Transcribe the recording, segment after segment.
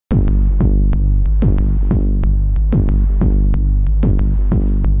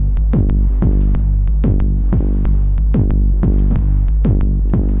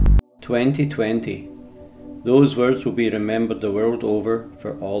2020. Those words will be remembered the world over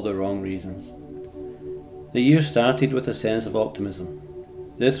for all the wrong reasons. The year started with a sense of optimism.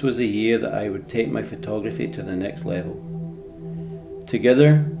 This was the year that I would take my photography to the next level.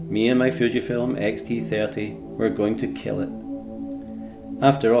 Together, me and my Fujifilm XT30 were going to kill it.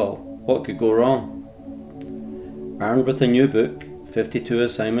 After all, what could go wrong? Armed with a new book, 52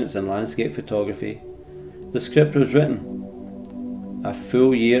 assignments in landscape photography, the script was written. A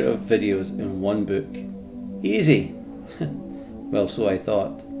full year of videos in one book. Easy! Well, so I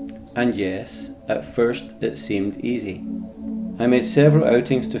thought. And yes, at first it seemed easy. I made several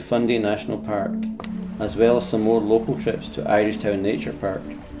outings to Fundy National Park, as well as some more local trips to Irishtown Nature Park.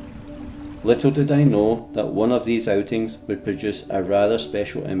 Little did I know that one of these outings would produce a rather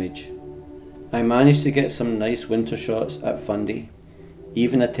special image. I managed to get some nice winter shots at Fundy,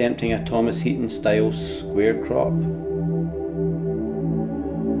 even attempting a Thomas Heaton style square crop.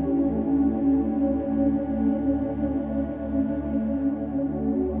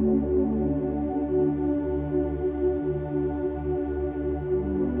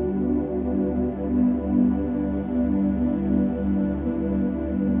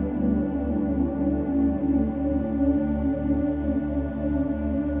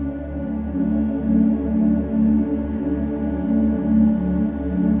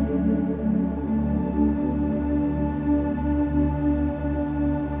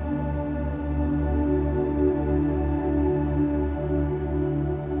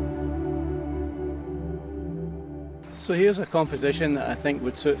 So here's a composition that I think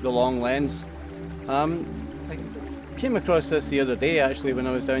would suit the long lens. I came across this the other day actually when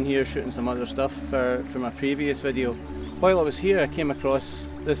I was down here shooting some other stuff for my previous video. While I was here I came across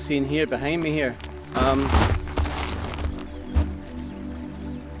this scene here behind me here.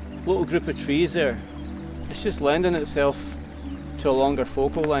 Little group of trees there. It's just lending itself to a longer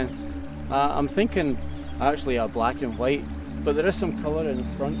focal length. I'm thinking actually a black and white, but there is some colour in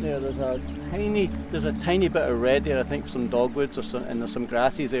the front there. There's a tiny bit of red there, I think some dogwoods and there's some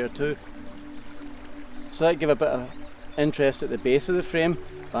grasses there too. So that give a bit of interest at the base of the frame.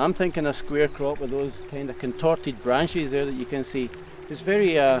 But I'm thinking a square crop with those kind of contorted branches there that you can see. It's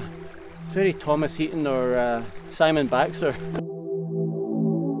very Thomas Heaton or Simon Baxter.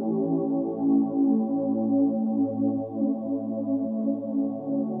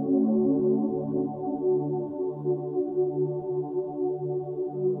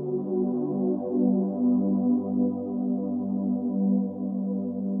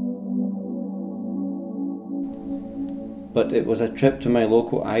 But it was a trip to my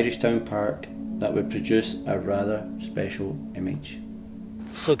local Irishtown Park that would produce a rather special image.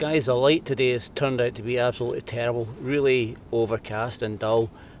 So guys, the light today has turned out to be absolutely terrible, really overcast and dull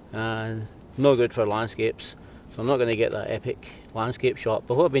and no good for landscapes, so I'm not going to get that epic landscape shot.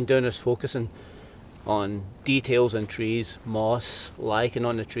 But what I've been doing is focusing on details in trees, moss, lichen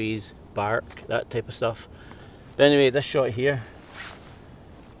on the trees, bark, that type of stuff. But anyway, this shot here,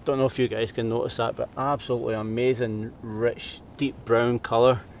 don't know if you guys can notice that, but absolutely amazing, rich, deep brown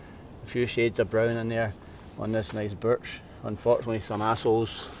colour. A few shades of brown in there on this nice birch. Unfortunately, some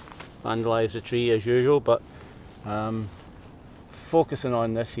assholes vandalised the tree as usual, but focusing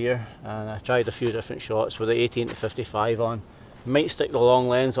on this here, and I tried a few different shots with the 18-55 on. Might stick the long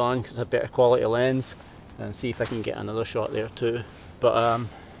lens on because it's a better quality lens, and see if I can get another shot there too. But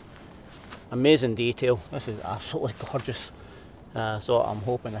amazing detail. This is absolutely gorgeous. So I'm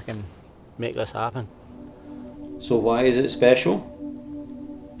hoping I can make this happen. So why is it special?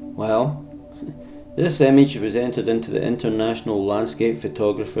 Well, this image was entered into the International Landscape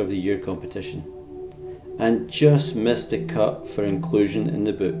Photographer of the Year competition and just missed the cut for inclusion in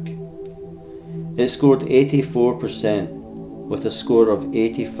the book. It scored 84% with a score of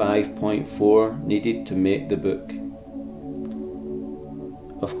 85.4 needed to make the book.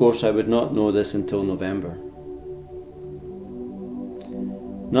 Of course, I would not know this until November.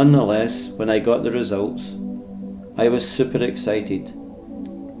 Nonetheless, when I got the results, I was super excited.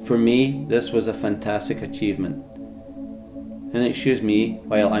 For me, this was a fantastic achievement. And excuse me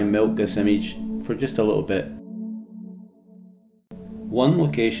while I milk this image for just a little bit. One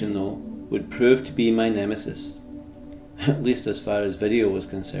location though would prove to be my nemesis, at least as far as video was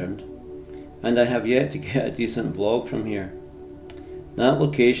concerned, and I have yet to get a decent vlog from here. That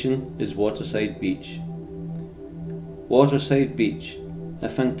location is Waterside Beach. Waterside Beach, a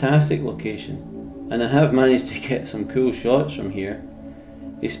fantastic location, and I have managed to get some cool shots from here,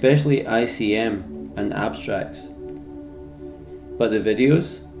 especially ICM and abstracts. But the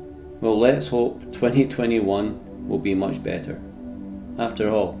videos? Well, let's hope 2021 will be much better.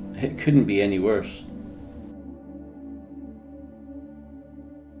 After all, it couldn't be any worse.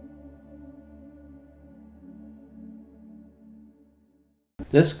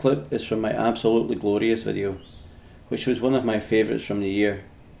 This clip is from my Absolutely Glorious video, which was one of my favourites from the year.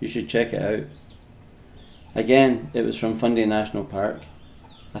 You should check it out. Again, it was from Fundy National Park,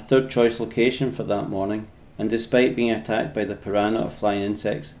 a third choice location for that morning, and despite being attacked by the piranha of flying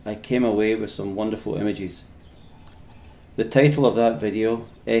insects, I came away with some wonderful images. The title of that video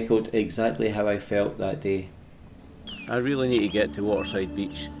echoed exactly how I felt that day. I really need to get to Waterside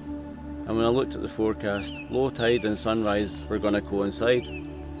Beach, and when I looked at the forecast, low tide and sunrise were going to coincide.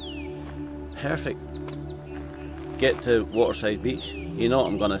 Perfect. Get to Waterside Beach. You know what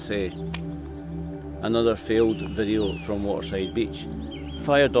I'm going to say. Another failed video from Waterside Beach.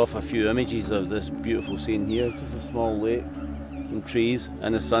 Fired off a few images of this beautiful scene here. Just a small lake, some trees,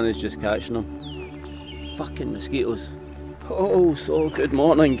 and the sun is just catching them. Fucking mosquitoes. Oh, so good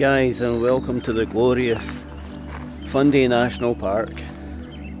morning guys, and welcome to the glorious Fundy National Park.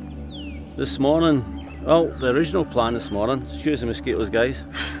 This morning, well, the original plan this morning, excuse the mosquitoes guys,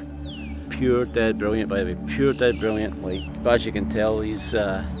 pure dead brilliant by the way, pure dead brilliant. Like, but as you can tell, these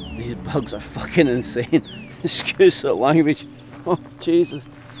bugs are fucking insane. Excuse the language. Oh Jesus,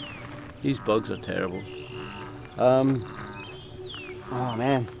 these bugs are terrible. Oh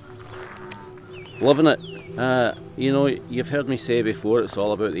man, loving it. You know, you've heard me say before, it's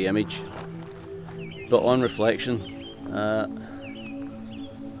all about the image, but on reflection,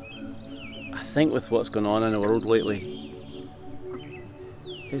 I think with what's going on in the world lately,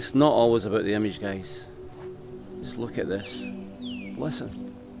 it's not always about the image guys. Just look at this,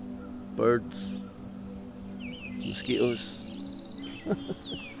 listen, birds, mosquitoes.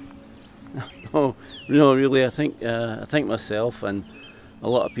 No, really, I think myself and a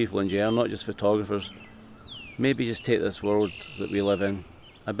lot of people in general, not just photographers, maybe just take this world that we live in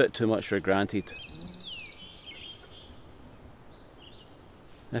a bit too much for granted.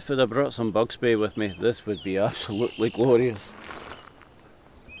 If I'd have brought some bug spray with me, this would be absolutely glorious.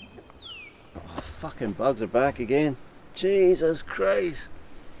 Oh, fucking bugs are back again. Jesus Christ.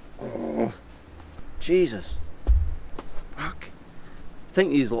 Oh, Jesus. Fuck. I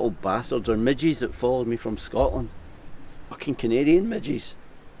think these little bastards are midges that followed me from Scotland. Fucking Canadian midges.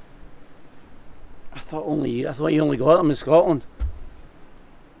 I thought you only got them in Scotland.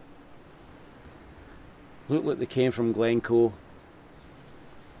 Look like they came from Glencoe.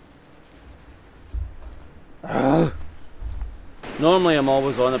 Normally I'm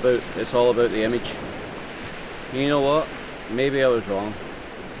always on about it's all about the image. You know what? Maybe I was wrong.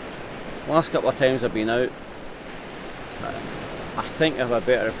 Last couple of times I've been out, I think I have a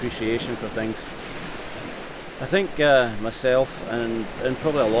better appreciation for things. I think myself and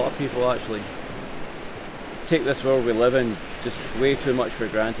probably a lot of people actually take this world we live in just way too much for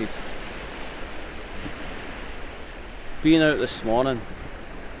granted. Being out this morning,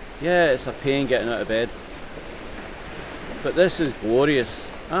 yeah, it's a pain getting out of bed, but this is glorious.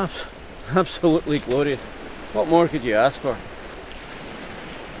 Absolutely glorious. What more could you ask for?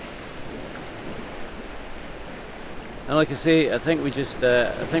 And like I say, I think we just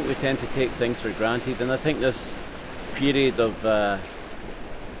we tend to take things for granted, and I think this period of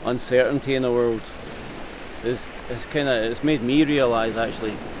uncertainty in the world it's made me realise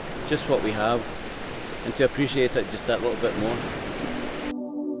actually just what we have, and to appreciate it just that little bit more.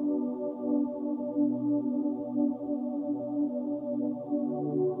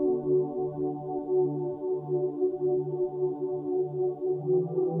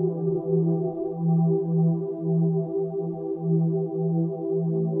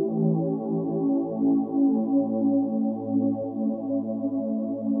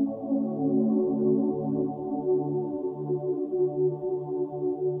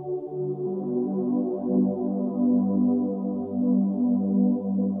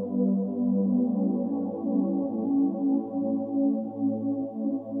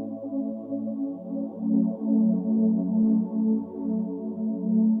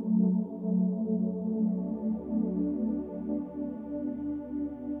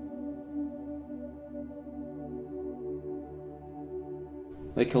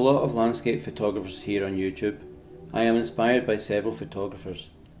 Like a lot of landscape photographers here on YouTube, I am inspired by several photographers,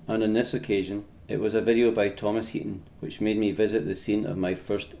 and on this occasion it was a video by Thomas Heaton which made me visit the scene of my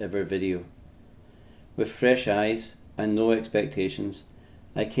first ever video. With fresh eyes and no expectations,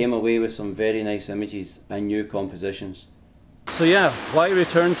 I came away with some very nice images and new compositions. So yeah, why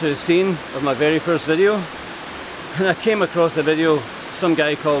return to the scene of my very first video? And I came across a video of some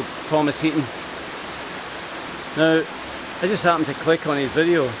guy called Thomas Heaton. Now, I just happened to click on his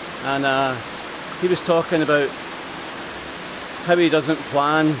video, and he was talking about how he doesn't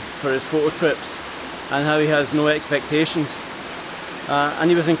plan for his photo trips and how he has no expectations, and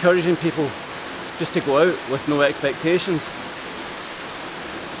he was encouraging people just to go out with no expectations.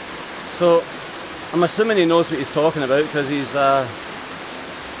 So I'm assuming he knows what he's talking about, because he's got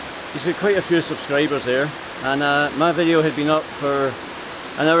quite a few subscribers there, and my video had been up for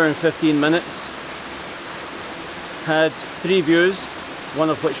an hour and 15 minutes, had 3 views, one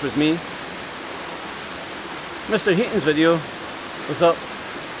of which was me. Mr. Heaton's video was up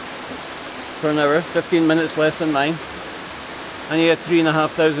for an hour, 15 minutes less than mine, and he had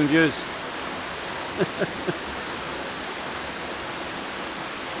 3,500 views.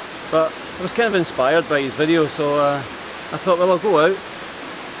 But I was kind of inspired by his video, so I thought, well, I'll go out.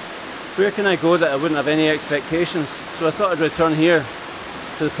 Where can I go that I wouldn't have any expectations? So I thought I'd return here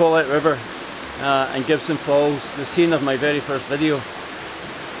to the Paulette River and Gibson Falls, the scene of my very first video.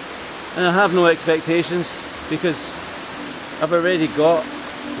 And I have no expectations because I've already got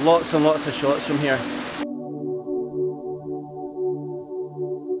lots and lots of shots from here.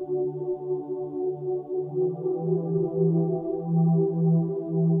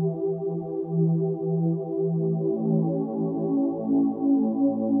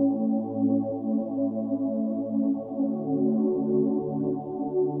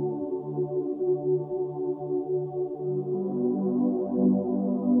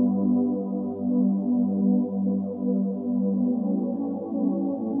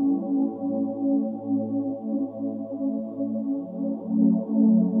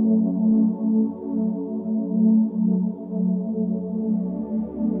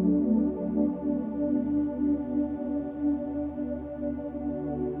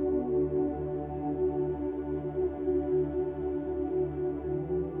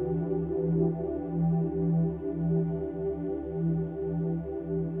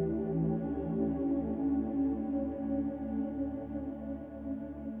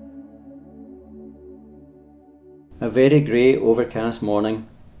 A very grey, overcast morning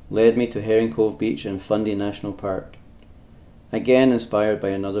led me to Herring Cove Beach in Fundy National Park. Again inspired by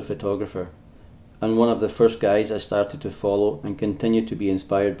another photographer, and one of the first guys I started to follow and continue to be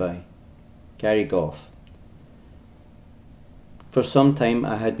inspired by, Gary Goff. For some time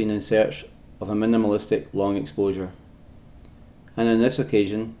I had been in search of a minimalistic long exposure, and on this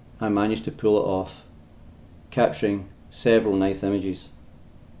occasion I managed to pull it off, capturing several nice images.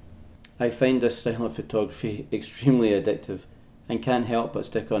 I find this style of photography extremely addictive and can't help but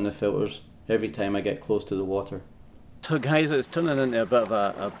stick on the filters every time I get close to the water. So guys, it's turning into a bit of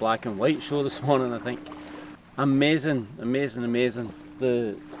a black and white show this morning, I think. Amazing, amazing, amazing.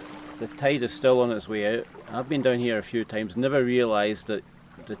 The tide is still on its way out. I've been down here a few times, never realised that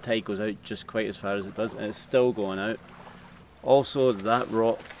the tide goes out just quite as far as it does, and it's still going out. Also, that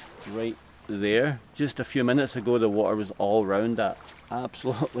rock right there, just a few minutes ago the water was all round that.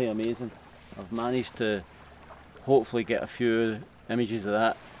 Absolutely amazing. I've managed to hopefully get a few images of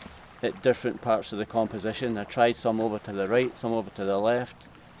that at different parts of the composition. I tried some over to the right, some over to the left,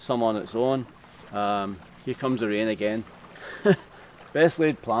 some on its own. Here comes the rain again. Best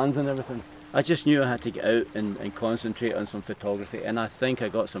laid plans and everything. I just knew I had to get out and concentrate on some photography, and I think I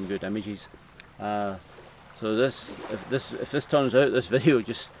got some good images. So if this turns out, this video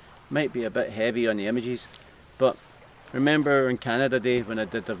just might be a bit heavy on the images, but remember in Canada Day when I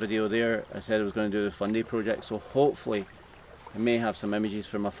did the video there, I said I was going to do the Fundy project, so hopefully I may have some images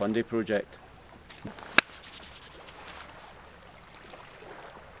for my Fundy project.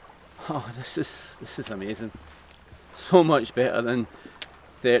 Oh, this is amazing. So much better than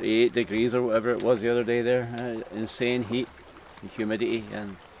 38 degrees or whatever it was the other day there. Insane heat and humidity,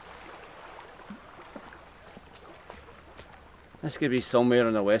 and this could be somewhere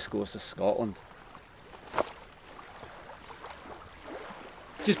on the west coast of Scotland.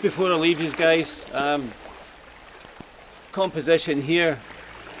 Just before I leave you guys, composition here,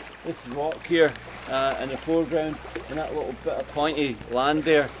 this rock here in the foreground, and that little bit of pointy land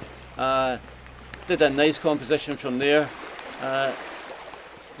there, did a nice composition from there.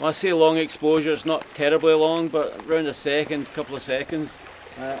 When I say long exposure, it's not terribly long, but around a second, couple of seconds,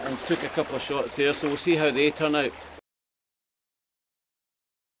 and took a couple of shots there, so we'll see how they turn out.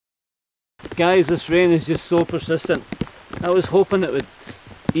 Guys, this rain is just so persistent. I was hoping it would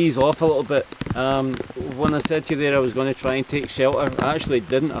ease off a little bit. When I said to you there I was going to try and take shelter, I actually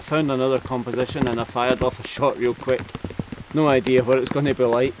didn't. I found another composition and I fired off a shot real quick. No idea what it's going to be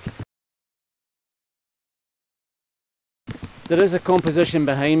like. There is a composition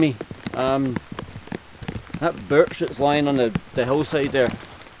behind me. That birch that's lying on the hillside there,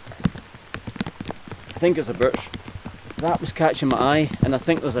 I think it's a birch. That was catching my eye, and I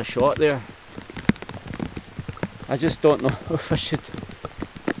think there's a shot there. I just don't know if I should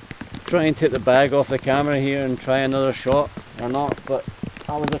try and take the bag off the camera here and try another shot or not, but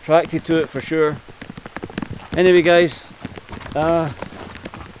I was attracted to it for sure. Anyway guys,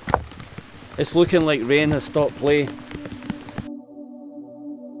 It's looking like rain has stopped play.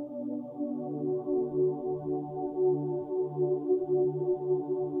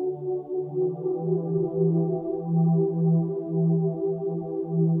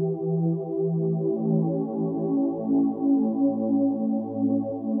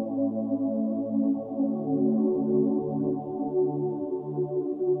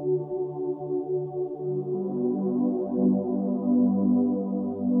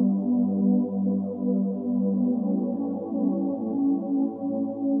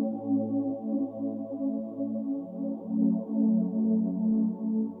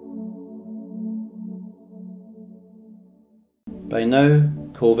 By now,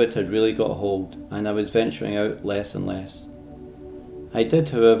 COVID had really got a hold and I was venturing out less and less. I did,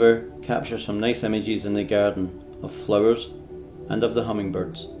 however, capture some nice images in the garden of flowers and of the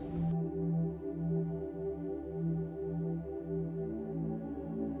hummingbirds.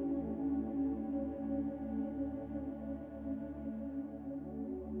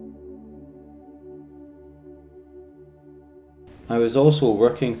 I was also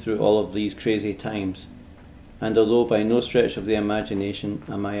working through all of these crazy times, and although by no stretch of the imagination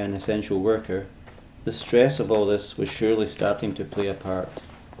am I an essential worker, the stress of all this was surely starting to play a part.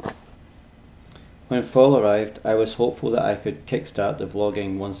 When fall arrived, I was hopeful that I could kickstart the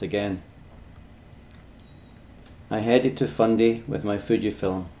vlogging once again. I headed to Fundy with my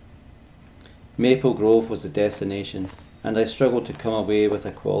Fujifilm. Maple Grove was the destination, and I struggled to come away with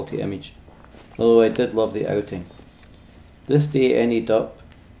a quality image, although I did love the outing. This day ended up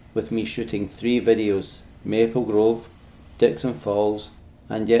with me shooting 3 videos: Maple Grove, Dixon Falls,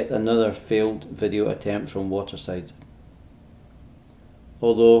 and yet another failed video attempt from Waterside.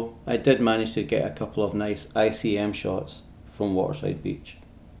 Although I did manage to get a couple of nice ICM shots from Waterside Beach.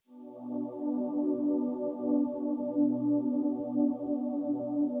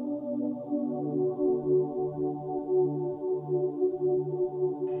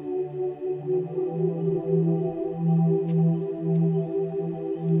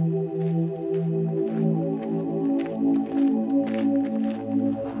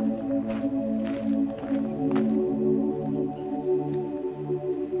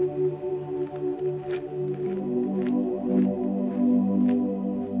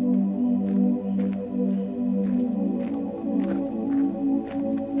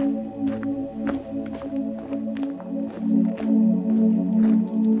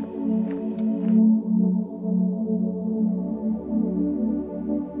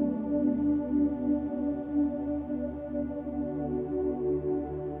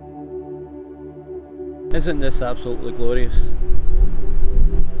 Isn't this absolutely glorious?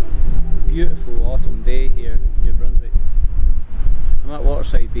 Beautiful autumn day here in New Brunswick. I'm at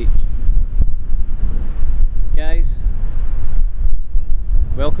Waterside Beach. Guys,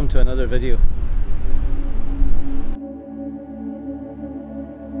 welcome to another video.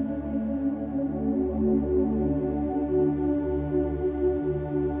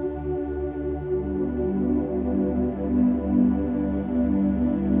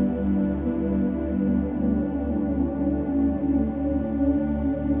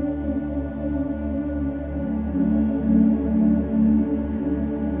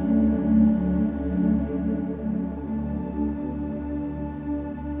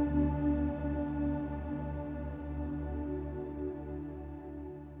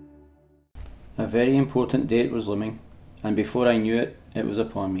 A very important date was looming, and before I knew it, it was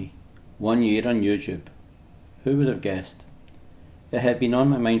upon me. 1 year on YouTube. Who would have guessed? It had been on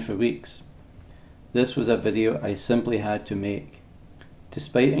my mind for weeks. This was a video I simply had to make.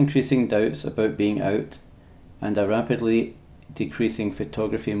 Despite increasing doubts about being out, and a rapidly decreasing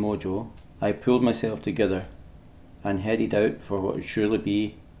photography mojo, I pulled myself together, and headed out for what would surely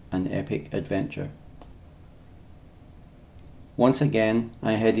be an epic adventure. Once again,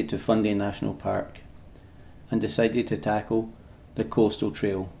 I headed to Fundy National Park and decided to tackle the coastal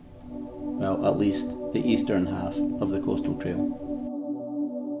trail. Well, at least the eastern half of the coastal trail.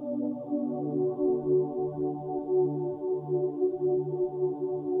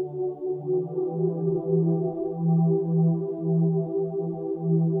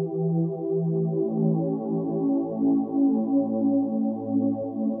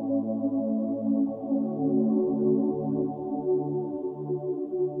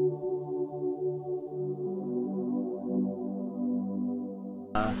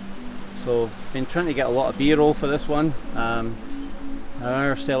 So been trying to get a lot of B-roll for this one.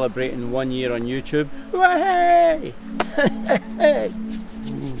 We're celebrating 1 year on YouTube. Way!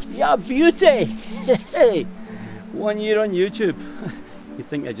 Yeah, beauty! 1 year on YouTube. You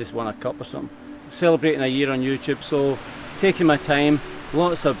think I just won a cup or something? Celebrating a year on YouTube, so taking my time,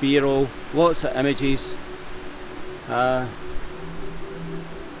 lots of b-roll, lots of images. You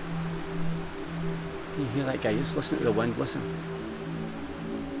hear that guy? Just listen to the wind, listen.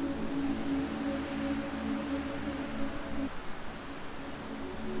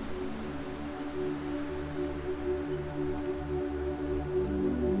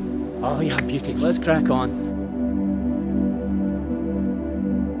 Oh yeah, beauty. Let's crack on.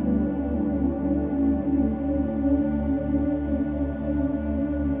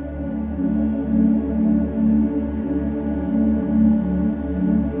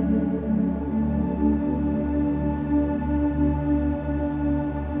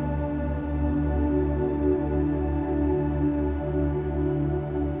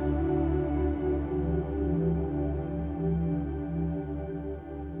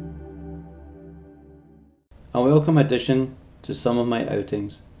 A welcome addition to some of my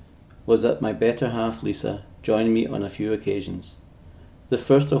outings was that my better half Lisa joined me on a few occasions, the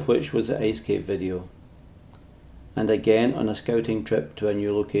first of which was the Ice Cave video, and again on a scouting trip to a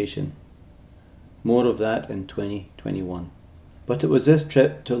new location. More of that in 2021. But it was this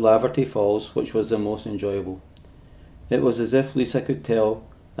trip to Laverty Falls which was the most enjoyable. It was as if Lisa could tell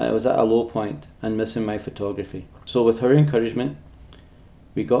that I was at a low point and missing my photography. So with her encouragement,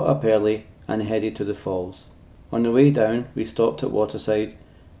 we got up early and headed to the falls. On the way down, we stopped at Waterside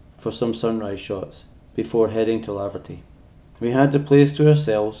for some sunrise shots before heading to Laverty. We had the place to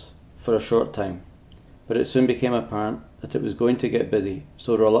ourselves for a short time, but it soon became apparent that it was going to get busy,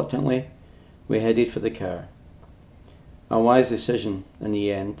 so reluctantly we headed for the car. A wise decision in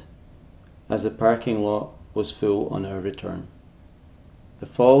the end, as the parking lot was full on our return. The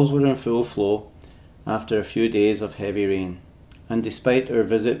falls were in full flow after a few days of heavy rain, and despite our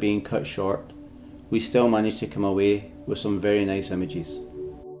visit being cut short, we still managed to come away with some very nice images.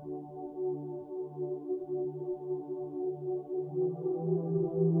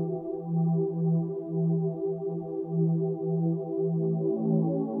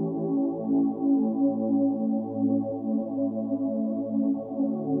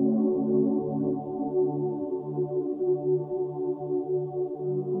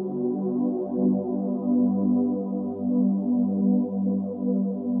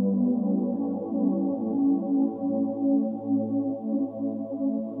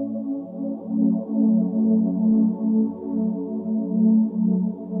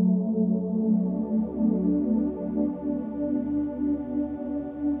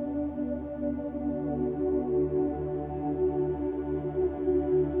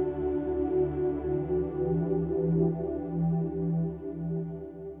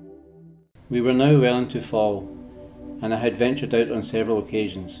 We were now well into fall, and I had ventured out on several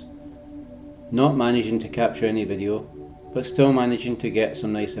occasions, not managing to capture any video, but still managing to get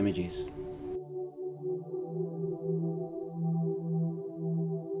some nice images.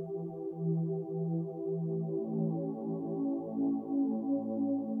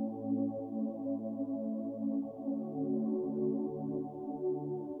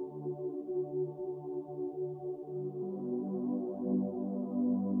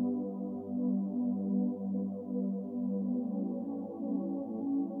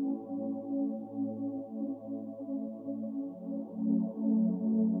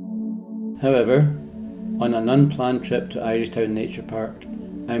 However, on an unplanned trip to Irishtown Nature Park,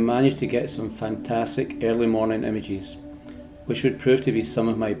 I managed to get some fantastic early morning images, which would prove to be some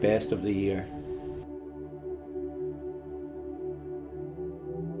of my best of the year.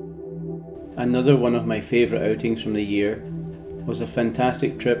 Another one of my favourite outings from the year was a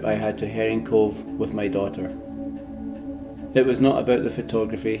fantastic trip I had to Herring Cove with my daughter. It was not about the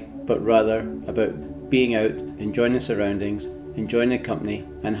photography, but rather about being out, enjoying the surroundings, enjoying the company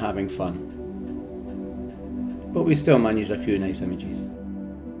and having fun. But we still managed a few nice images.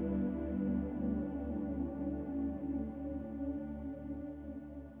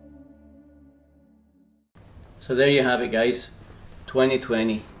 So there you have it guys,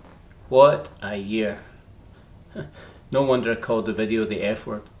 2020. What a year. No wonder I called the video the F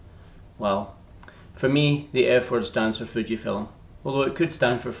word. Well, for me the F word stands for Fujifilm, although it could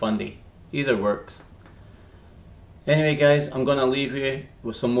stand for Fundy. Either works. Anyway guys, I'm going to leave you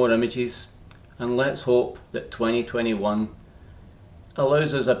with some more images, and let's hope that 2021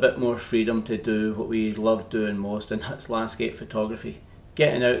 allows us a bit more freedom to do what we love doing most, and that's landscape photography.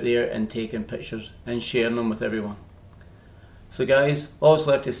 Getting out there and taking pictures and sharing them with everyone. So guys, all that's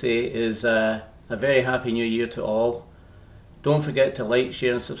left to say is a very happy new year to all. Don't forget to like,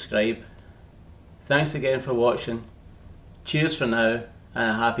 share and subscribe. Thanks again for watching. Cheers for now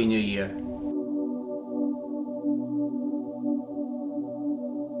and a happy new year.